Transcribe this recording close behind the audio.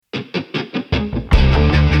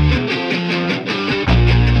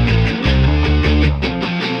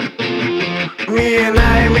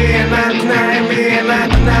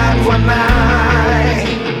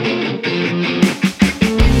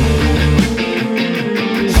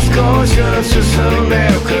進んで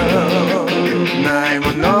ゆくないも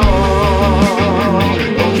の大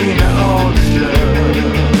きなオーケストラ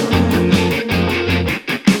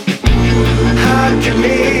はっきり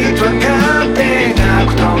と分かっていたこ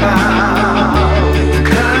とが不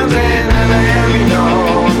完全な悩みの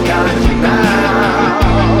種だ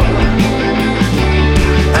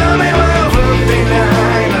雨は降っていな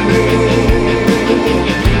いのに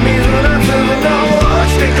水の粒の落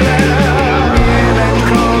ちてくれ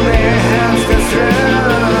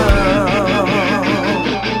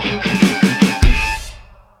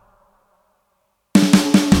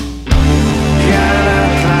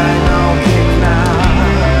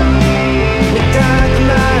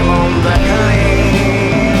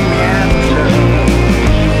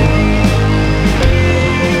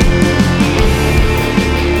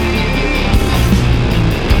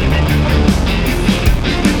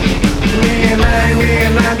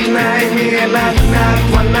見えなくない